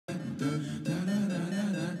Hey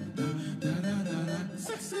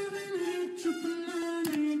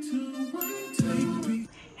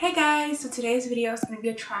guys, so today's video is going to be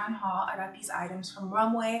a try on haul. I got these items from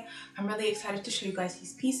Romwe. I'm really excited to show you guys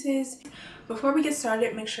these pieces. Before we get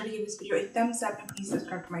started, make sure to give this video a thumbs up and please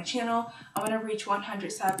subscribe to my channel. I want to reach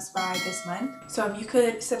 100 subs by this month. So if you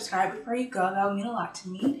could subscribe before you go, that would mean a lot to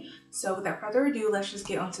me. So without further ado, let's just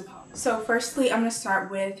get on to the haul. So firstly, I'm going to start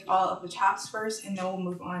with all of the tops first and then we'll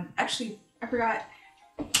move on. Actually, I forgot.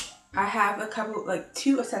 I have a couple, like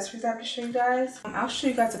 2 accessories I have to show you guys. I'll show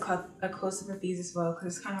you guys a close-up of these as well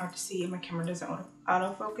because it's kind of hard to see and my camera doesn't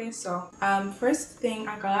autofocus. So first thing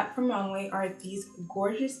I got from Romwe are these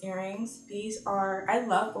gorgeous earrings. These are, I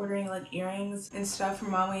love ordering like earrings and stuff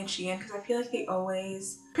from Romwe and Shein because I feel like they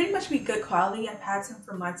always pretty much be good quality. I've had some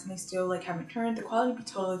for months and they still like haven't turned. The quality be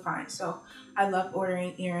totally fine. So I love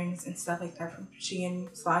ordering earrings and stuff like that from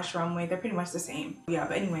Shein/Romwe. They're pretty much the same. Yeah,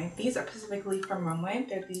 but anyway, these are specifically from Romwe.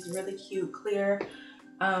 They're these really cute clear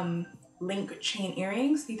link chain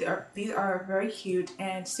earrings. These are very cute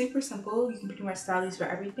and super simple. You can pretty much style these for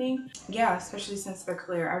everything. Yeah, especially since they're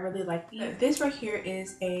clear. I really like these. This right here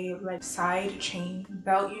is a like side chain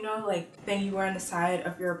belt, you know, like thing you wear on the side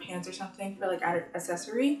of your pants or something for like added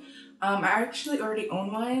accessory. I actually already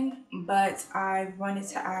own one, but I wanted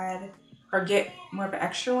to add or get more of an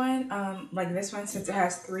extra one like this one since it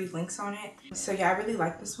has 3 links on it. So yeah, I really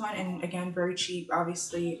like this one, and again, very cheap.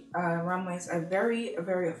 Obviously Romwe is a very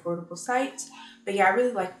affordable site, but yeah, I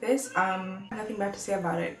really like this. Nothing bad to say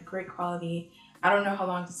about it. Great quality. I don't know how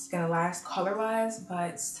long this is gonna last color wise,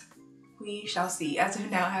 but we shall see. As of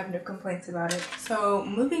now, I have no complaints about it. So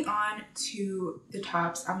moving on to the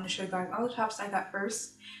tops, I'm going to show you guys all the tops I got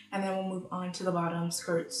first, and then we'll move on to the bottom,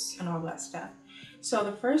 skirts, and all that stuff. So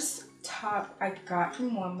the first top I got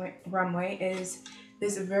from Romwe is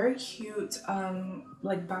this very cute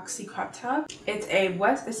like boxy crop top. It's a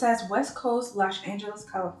it says West Coast, Los Angeles,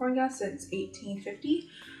 California since 1850.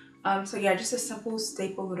 So yeah, just a simple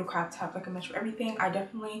staple little crop top like a match for everything. I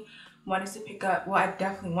definitely wanted to pick up, well, I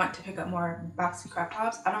definitely want to pick up more boxy crop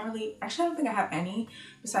tops. I don't think I have any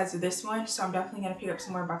besides this one, so I'm definitely gonna pick up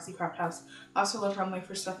some more boxy crop tops. I also love Romwe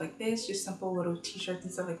for stuff like this, just simple little t-shirts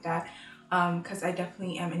and stuff like that, because I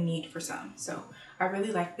definitely am in need for some. So I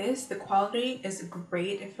really like this. The quality is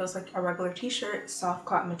great. It feels like a regular t-shirt, soft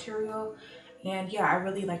cotton material. And yeah, I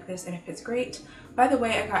really like this and it fits great. By the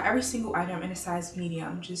way, I got every single item in a size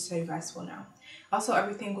medium, just so you guys will know. Also,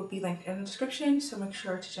 everything will be linked in the description, so make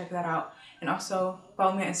sure to check that out. And also,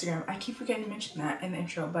 follow me on Instagram. I keep forgetting to mention that in the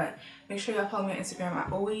intro, but make sure y'all follow me on Instagram.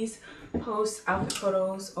 I always post outfit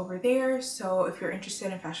photos over there, so if you're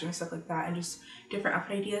interested in fashion and stuff like that and just different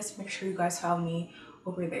outfit ideas, make sure you guys follow me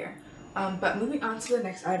over there. But moving on to the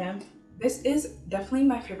next item. This is definitely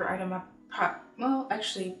my favorite item. Well,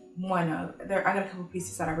 actually, one of I got a couple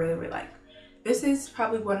pieces that I really like. This is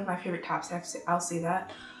probably one of my favorite tops. I'll say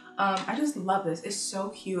that. I just love this. It's so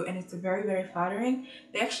cute and it's very flattering.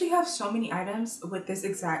 They actually have so many items with this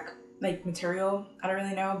exact like material. I don't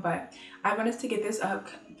really know, but I wanted to get this up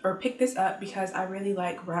or pick this up because I really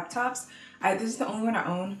like wrap tops. This is the only one I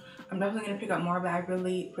own. I'm definitely gonna pick up more, but I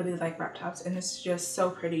really like wrap tops, and this is just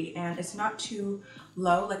so pretty and it's not too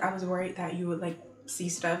low. Like I was worried that you would like see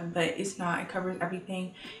stuff, but it's not. It covers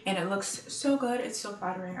everything and it looks so good. It's so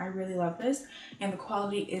flattering. I really love this, and the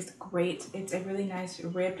quality is great. It's a really nice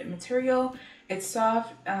ribbed material. It's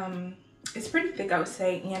soft, it's pretty thick, I would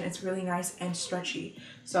say, and it's really nice and stretchy.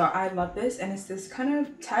 So I love this, and it's this kind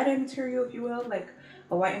of tie-dye material, if you will, like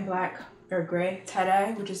a white and black or gray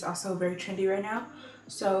tie-dye, which is also very trendy right now.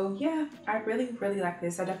 So yeah, I really like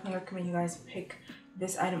this. I definitely recommend you guys pick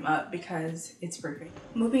this item up because it's perfect.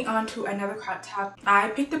 Moving on to another crop top. I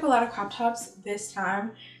picked up a lot of crop tops this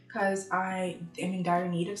time because I am in dire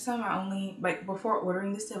need of some. I only, like before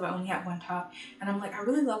ordering this tip, I only had one top and I'm like, I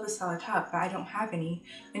really love this solid top, but I don't have any.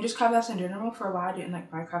 And just crop tops in general, for a while I didn't like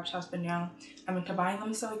buy crop tops, but now I'm into buying them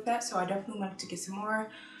and stuff like that. So I definitely wanted to get some more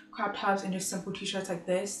crop tops and just simple t-shirts like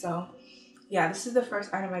this. So yeah, this is the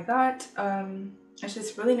first item I got. It's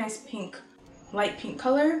just really nice pink, light pink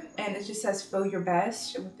color, and it just says feel your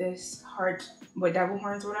best with this heart with devil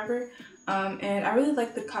horns or whatever. And I really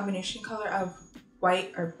like the combination color of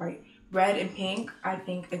red and pink. I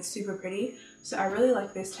think it's super pretty, so I really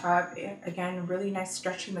like this top. Again, really nice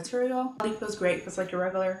stretchy material. It feels great. It feels like a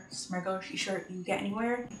regular t-shirt you get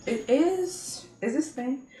anywhere. It is this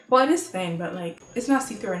thin? Well, it is thin, but like it's not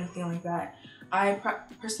see-through or anything like that. I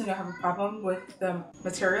personally don't have a problem with the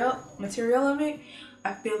material of it.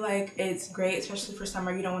 I feel like it's great, especially for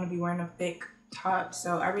summer. You don't want to be wearing a thick top,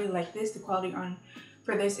 so I really like this. The quality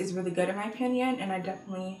for this is really good in my opinion, and I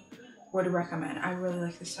definitely would recommend. I really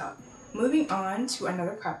like this top. Moving on to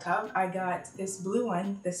another crop top, I got this blue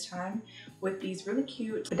one this time with these really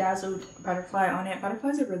cute bedazzled butterfly on it.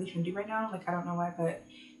 Butterflies are really trendy right now, like I don't know why, but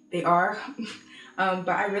they are. But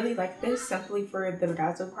I really like this simply for the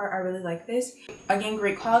bedazzled part. I really like this. Again,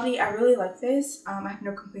 great quality. I really like this. I have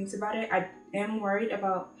no complaints about it. I am worried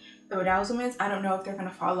about the bedazzlements. I don't know if they're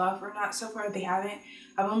gonna fall off or not. So far they haven't.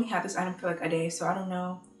 I've only had this item for like a day, so I don't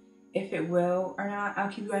know if it will or not. I'll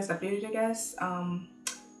keep you guys updated, I guess.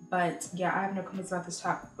 But yeah, I have no complaints about this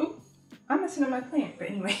top. Ooh, I'm messing up my plant. But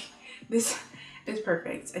anyway, this is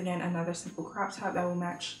perfect. Again, another simple crop top that will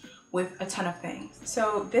match with a ton of things.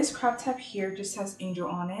 So this crop top here just has angel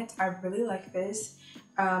on it. I really like this.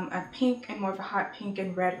 A pink and more of a hot pink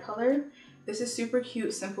and red color. This is super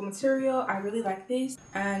cute, simple material. I really like this,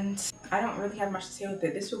 and I don't really have much to say with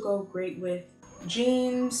it. This will go great with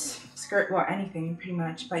jeans, skirt, well, anything pretty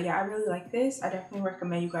much. But yeah, I really like this. I definitely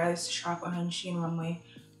recommend you guys shop on Shein Romwe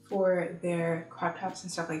for their crop tops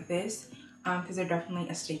and stuff like this, because they're definitely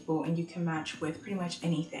a staple and you can match with pretty much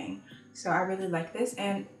anything. So I really like this,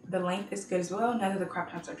 and the length is good as well. None of the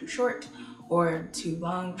crop tops are too short or too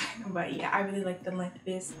long, but yeah, I really like the length of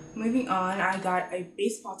this. Moving on, I got a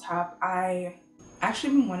baseball top. I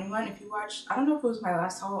actually been wanting one. If you watched, I don't know if it was my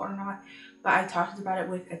last haul or not, but I talked about it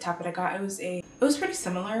with a top that I got. It was pretty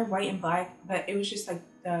similar, white and black, but it was just like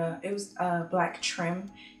it was a black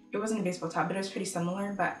trim. It wasn't a baseball top, but it was pretty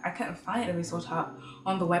similar, but I couldn't find a baseball top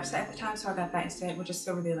on the website at the time, so I got that instead, which I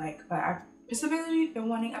still really like. But I've specifically been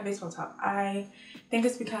wanting a baseball top. I think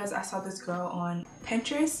it's because I saw this girl on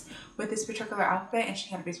Pinterest with this particular outfit, and she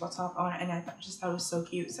had a baseball top on, and I just thought it was so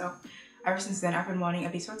cute. So ever since then, I've been wanting a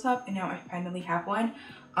baseball top, and now I finally have one.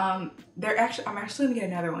 I'm actually gonna get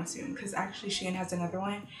another one soon, because actually Shein has another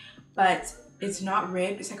one, but it's not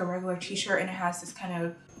ribbed. It's like a regular t-shirt, and it has this kind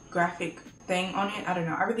of graphic thing on it. I don't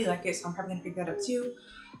know. I really like it, so I'm probably gonna pick that up too.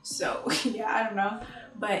 So yeah, I don't know,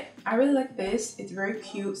 but I really like this. It's very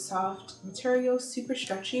cute, soft material, super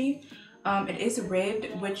stretchy. It is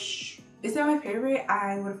ribbed, which is not my favorite.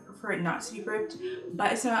 I would prefer it not to be ribbed,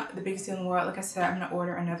 but it's not the biggest deal in the world. Like I said, I'm gonna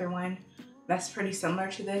order another one that's pretty similar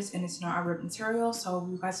to this, and it's not a ribbed material, so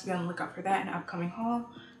you guys will be on the lookout for that in an upcoming haul.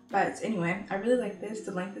 But anyway, I really like this.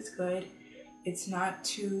 The length is good. It's not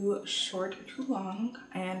too short or too long,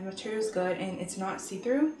 and the material is good, and it's not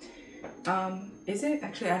see-through. Is it?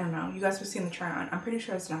 Actually, I don't know. You guys will see in the try on. I'm pretty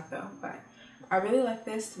sure it's not though, but I really like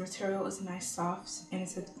this. The material is nice, soft, and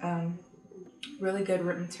it's a really good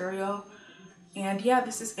rib material. And yeah,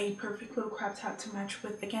 this is a perfect little crop top to match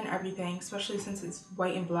with, again, everything, especially since it's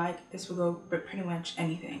white and black. This will go with pretty much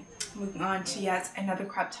anything. Moving on to yet another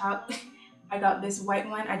crop top. I got this white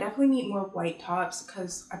one. I definitely need more white tops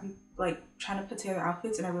because I've been like trying to put together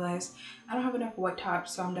outfits, and I realized I don't have enough white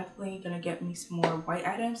tops, so I'm definitely gonna get me some more white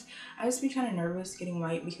items. I just be kind of nervous getting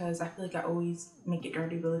white because I feel like I always make it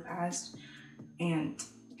dirty really fast, and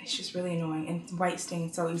it's just really annoying, and white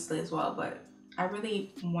stains so easily as well. But I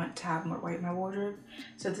really want to have more white in my wardrobe,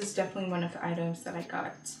 so this is definitely one of the items that I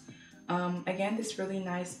got. Again, this really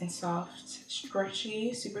nice and soft,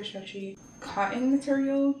 stretchy, super stretchy cotton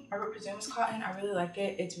material. I would presume it's cotton. I really like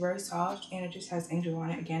it. It's very soft, and it just has angel on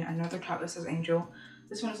it. Again, another top that says angel.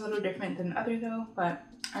 This one is a little different than the other though, but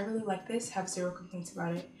I really like this. Have zero complaints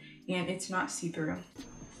about it, and it's not see-through.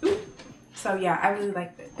 So yeah, I really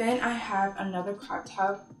like this. Then I have another crop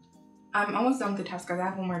top. I'm almost done with the tops, guys. I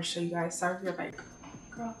have one more to show you guys. Sorry if you're like,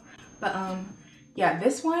 girl, but yeah,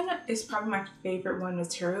 this one is probably my favorite one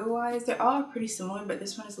material wise. They're all pretty similar, but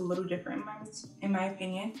this one is a little different in my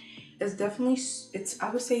opinion. It's definitely, I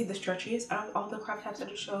would say, the stretchiest out of all the crop tops I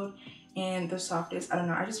just showed, and the softest. I don't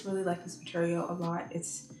know, I just really like this material a lot.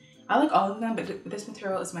 I like all of them, but this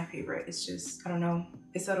material is my favorite. It's just, I don't know,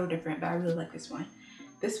 it's a little different, but I really like this one.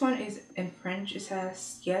 This one is in French. It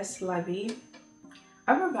says yes la vie.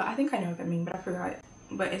 I forgot, I think I know what that means, but I forgot.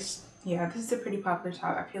 But it's, yeah, this is a pretty popular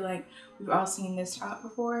top. I feel like we've all seen this top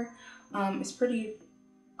before. It's pretty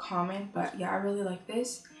common, but yeah, I really like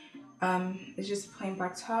this. It's just a plain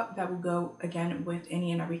black top that will go, again, with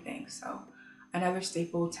any and everything. So another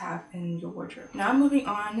staple to have in your wardrobe. Now moving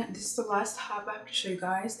on, this is the last top I have to show you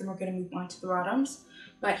guys. Then we're gonna move on to the bottoms.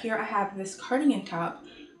 But here I have this cardigan top.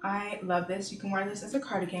 I love this. You can wear this as a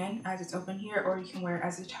cardigan, as it's open here, or you can wear it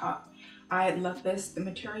as a top. I love this. The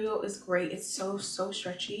material is great. It's so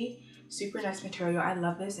stretchy. Super nice material. I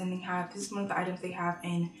love this. And this is one of the items they have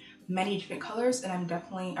in many different colors, and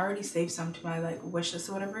I already saved some to my like wish list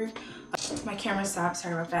or whatever. My camera stopped.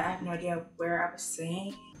 Sorry about that. I have no idea where I was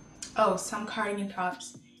saying. Oh, some cardigan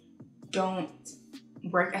tops don't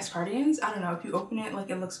work as cardigans. I don't know. If you open it, like,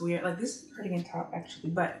 it looks weird. Like, this is a cardigan top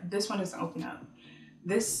actually, but this one doesn't open up.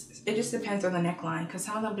 it just depends on the neckline, because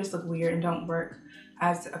some of them just look weird and don't work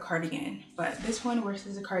as a cardigan, but this one works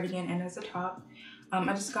as a cardigan and as a top.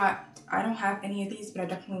 I don't have any of these, but I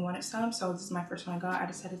definitely wanted some, so this is my first one I got. I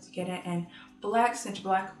decided to get it in black, since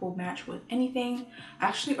black will match with anything. I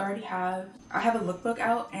actually already have a lookbook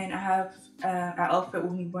out, and I have an outfit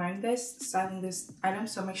with me wearing this, styling this item,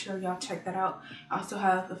 so make sure y'all check that out. I also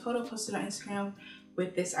have a photo posted on Instagram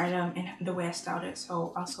with this item and the way I styled it,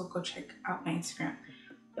 so also go check out my Instagram.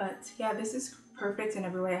 But yeah, this is perfect in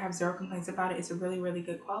every way. I have zero complaints about it. It's a really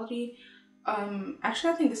good quality.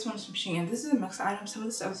 Actually, I think this one's from Shein. This is a mixed item. Some of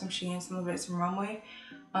the stuff is from Shein, some of it's from Romwe.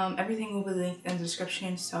 Everything will be linked in the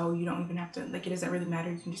description, so you don't even have to, like, it doesn't really matter.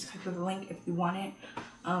 You can just click the link if you want it.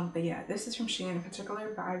 But yeah, this is from Shein in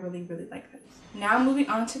particular, but I really like this. Now moving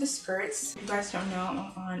on to the skirts. If you guys don't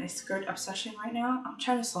know, I'm on a skirt obsession right now. I'm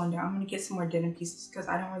trying to slow down. I'm gonna get some more denim pieces because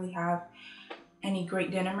I don't really have any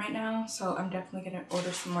great denim right now, so I'm definitely gonna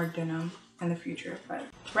order some more denim in the future. But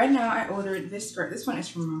right now I ordered this skirt. This one is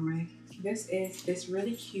from Romwe. This is this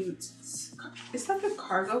really cute, it's like a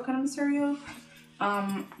cargo kind of material,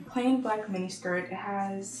 plain black mini skirt. It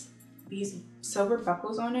has these silver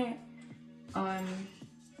buckles on it,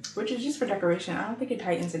 which is just for decoration. I don't think it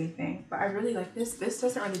tightens anything, but I really like this. This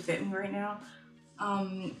doesn't really fit me right now,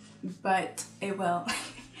 but it will.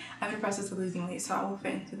 I'm in the process of losing weight, so I will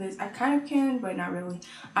fit into this. I kind of can, but not really.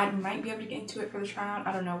 I might be able to get into it for the try on.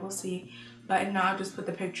 I don't know, we'll see. But if not, I'll just put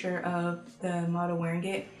the picture of the model wearing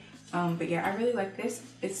it. But yeah, I really like this.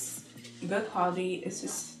 It's good quality. It's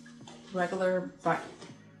just regular black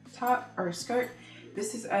top or skirt.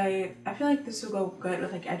 This is I feel like this will go good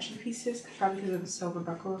with like edgy pieces, probably because of the silver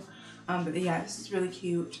buckle. But yeah, this is really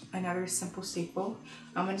cute. Another simple staple.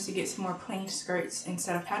 I'm going to get some more plain skirts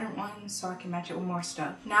instead of patterned ones so I can match it with more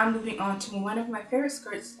stuff. Now I'm moving on to one of my favorite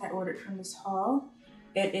skirts that I ordered from this haul.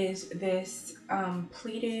 It is this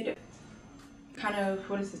pleated kind of,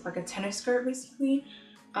 what is this, like a tennis skirt basically.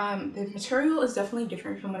 The material is definitely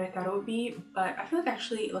different from what I thought it would be, but I feel like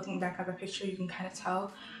actually looking back at the picture you can kind of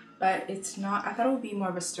tell, but it's not. I thought it would be more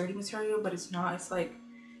of a sturdy material, but it's not. It's like,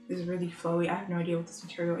 it's really flowy. I have no idea what this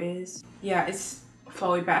material is. Yeah, it's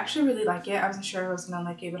flowy, but I actually really like it. I wasn't sure I was gonna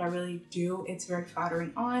like it, but I really do. It's very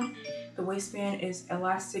flattering on. The waistband is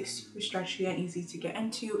elastic, super stretchy and easy to get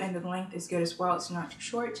into, and the length is good as well. It's not too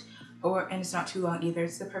short and it's not too long either.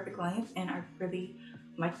 It's the perfect length, and I really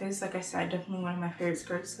like this. Like I said, definitely one of my favorite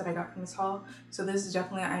skirts that I got from this haul. So this is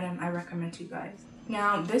definitely an item I recommend to you guys.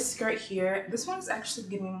 Now this skirt here, this one's actually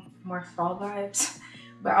giving more fall vibes,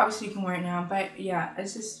 but obviously you can wear it now. But yeah,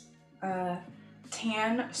 it's just a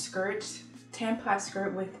tan plaid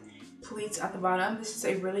skirt with pleats at the bottom. This is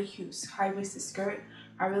a really cute high-waisted skirt.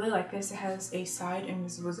 I really like this. It has a side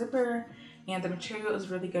invisible zipper, and the material is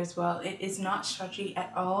really good as well. It is not stretchy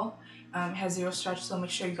at all. It has zero stretch, so make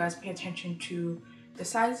sure you guys pay attention to the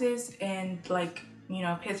sizes and, like, you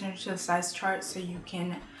know, pay attention to the size chart so you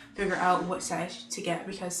can figure out what size to get,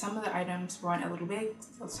 because some of the items run a little big,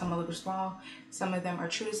 some a little small, some of them are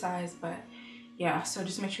true to size. But yeah, so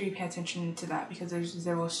just make sure you pay attention to that because there's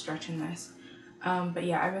zero stretch in this. But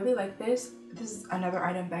yeah, I really like this. This is another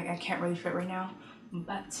item that I can't really fit right now,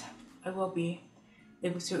 but I will be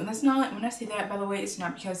able to. And that's not, when I say that, by the way, it's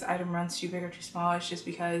not because the item runs too big or too small. It's just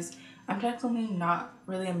because I'm definitely not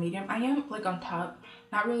really a medium. I am like on top,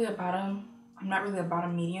 not really a bottom. I'm not really a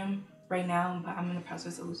bottom medium right now, but I'm in the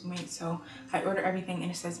process of losing weight, so I order everything in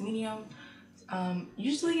a size medium.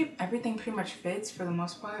 Usually everything pretty much fits for the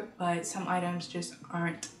most part, but some items just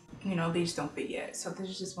aren't, you know, they just don't fit yet. So this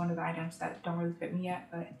is just one of the items that don't really fit me yet,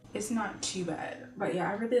 but it's not too bad. But yeah,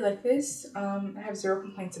 I really like this. I have zero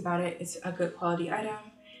complaints about it. It's a good quality item,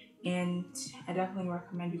 and I definitely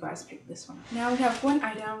recommend you guys pick this one. Now we have one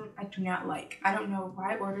item I do not like. I don't know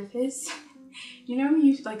why I ordered this. You know when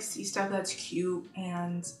you like see stuff that's cute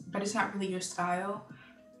but it's not really your style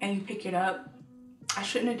and you pick it up? I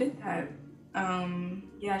shouldn't have did that.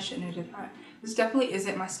 Yeah, I shouldn't have did that. This definitely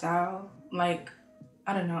isn't my style. Like,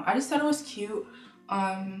 I don't know. I just thought it was cute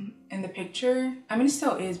in the picture. I mean, it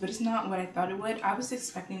still is, but it's not what I thought it would. I was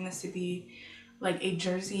expecting this to be like a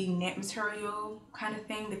jersey knit material kind of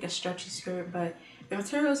thing, like a stretchy skirt, but the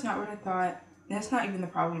material is not what I thought. That's not even the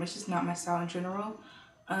problem. It's just not my style in general.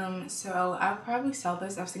 So I'll probably sell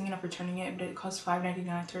this. I was thinking of returning it, but it costs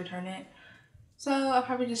 $5.99 to return it. So I'll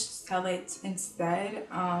probably just sell it instead.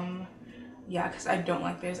 Yeah, because I don't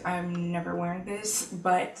like this. I'm never wearing this,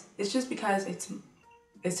 but it's just because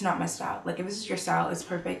it's not my style. Like, if this is your style, it's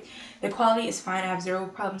perfect. The quality is fine. I have zero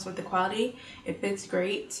problems with the quality. It fits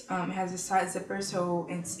great. It has a side zipper, so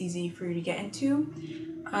it's easy for you to get into.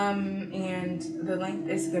 and the length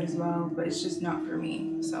is good as well, but it's just not for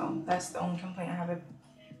me. So that's the only complaint I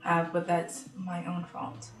have, but that's my own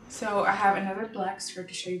fault. So I have another black skirt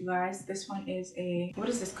to show you guys. This one is a, what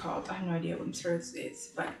is this called? I have no idea what skirt this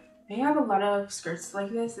is, but they have a lot of skirts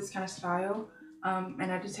like this kind of style.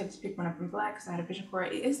 And I decided to pick one up in black because I had a vision for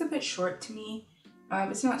it. It is a bit short to me.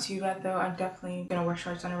 It's not too bad though. I'm definitely gonna wear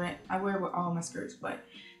shorts under it. I wear it with all my skirts, but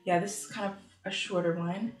yeah, this is kind of a shorter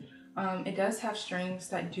one. It does have strings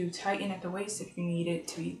that do tighten at the waist if you need it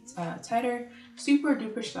to be tighter. Super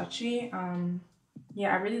duper stretchy.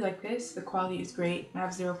 Yeah, I really like this. The quality is great. I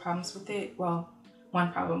have zero problems with it. Well,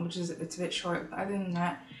 one problem, which is it's a bit short, but other than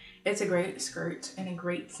that, it's a great skirt and a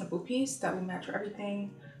great simple piece that will match for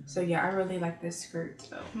everything. So yeah, I really like this skirt.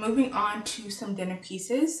 So moving on to some denim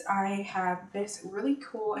pieces, I have this really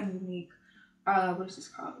cool and unique, what is this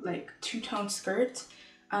called? Like two-tone skirt.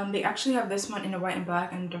 They actually have this one in the white and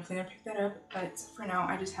black. I'm definitely gonna pick that up, but for now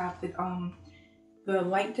I just have the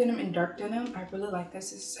light denim and dark denim. I really like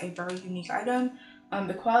this. This is a very unique item.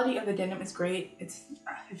 The quality of the denim is great. It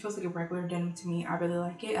feels like a regular denim to me. I really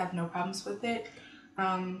like it. I have no problems with it.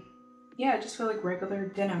 Yeah, I just feel like regular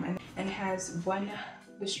denim, and it has one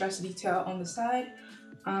distress detail on the side.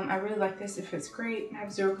 I really like this. It fits great. I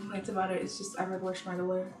have zero complaints about it. It's just a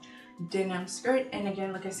regular denim skirt, and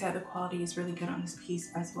again, like I said, the quality is really good on this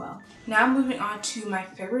piece as well. Now moving on to my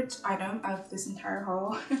favorite item of this entire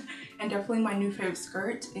haul and definitely my new favorite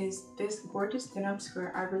skirt is this gorgeous denim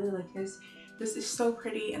skirt. I really like this. This is so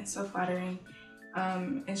pretty and so flattering.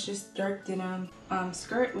 It's just dark denim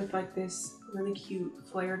skirt with like this really cute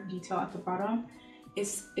flared detail at the bottom.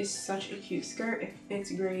 It's such a cute skirt. It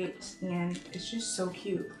fits great and it's just so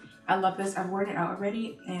cute. I love this. I've worn it out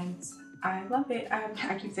already and I love it.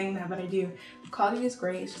 I keep saying that, but I do. The quality is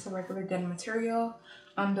great. It's just a regular denim material.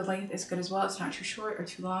 The length is good as well. It's not too short or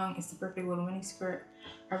too long. It's the perfect little mini skirt.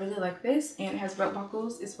 I really like this, and it has belt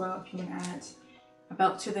buckles as well if you want to add a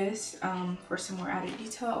belt to this for some more added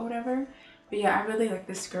detail or whatever. But yeah, I really like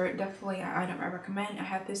this skirt. Definitely an item I recommend. I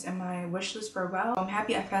had this in my wish list for a while. I'm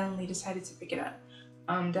happy I finally decided to pick it up.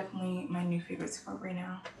 Definitely my new favorite skirt right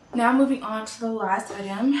now. Now moving on to the last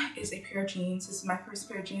item is a pair of jeans. This is my first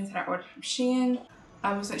pair of jeans that I ordered from Shein.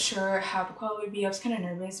 I wasn't sure how the quality would be. I was kind of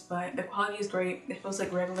nervous, but the quality is great. It feels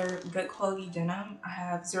like regular good quality denim. I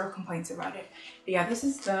have zero complaints about it. But yeah, this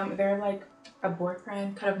is them. They're like a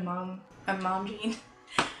boyfriend kind of mom jean.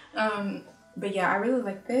 But yeah, I really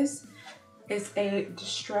like this. It's a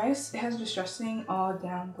distress. It has distressing all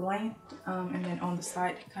down the length and then on the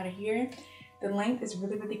side kind of here. The length is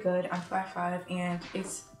really good. I'm 5'5" and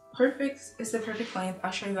it's perfect. It's the perfect length.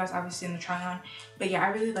 I'll show you guys obviously in the try on. But yeah, I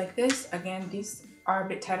really like this. Again, these are a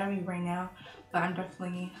bit tight on me right now, but I'm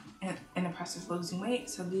definitely in the process of losing weight,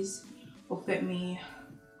 so these will fit me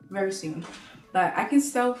very soon. But I can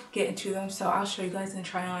still get into them, so I'll show you guys in the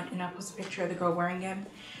try on, and I'll post a picture of the girl wearing them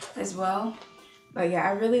as well. But yeah,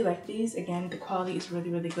 I really like these. Again, the quality is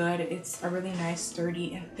really good. It's a really nice,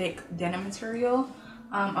 sturdy, and thick denim material.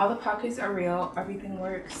 All the pockets are real. Everything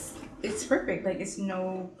works. It's perfect. Like, it's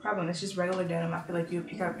no problem. It's just regular denim. I feel like you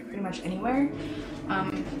pick up pretty much anywhere.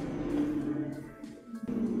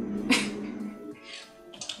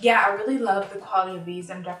 Yeah, I really love the quality of these.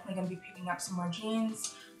 I'm definitely going to be picking up some more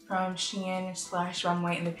jeans from Shein /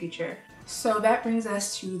 Romwe in the future. So that brings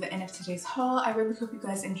us to the end of today's haul. I really hope you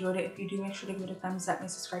guys enjoyed it. If you do, make sure to give it a thumbs up and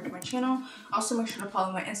subscribe to my channel. Also, make sure to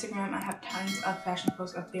follow my Instagram. I have tons of fashion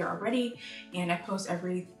posts up there already, and I post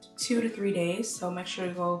every 2 to 3 days. So make sure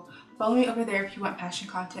to go follow me over there if you want fashion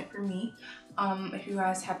content from me. If you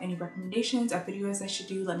guys have any recommendations of videos I should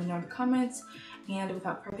do, let me know in the comments. And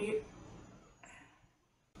without further ado,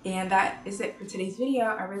 and that is it for today's video.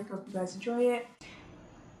 I really hope you guys enjoy it.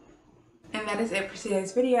 And that is it for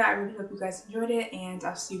today's video. I really hope you guys enjoyed it, and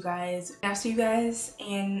I'll see you guys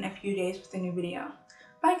in a few days with a new video.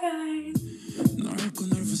 Bye guys.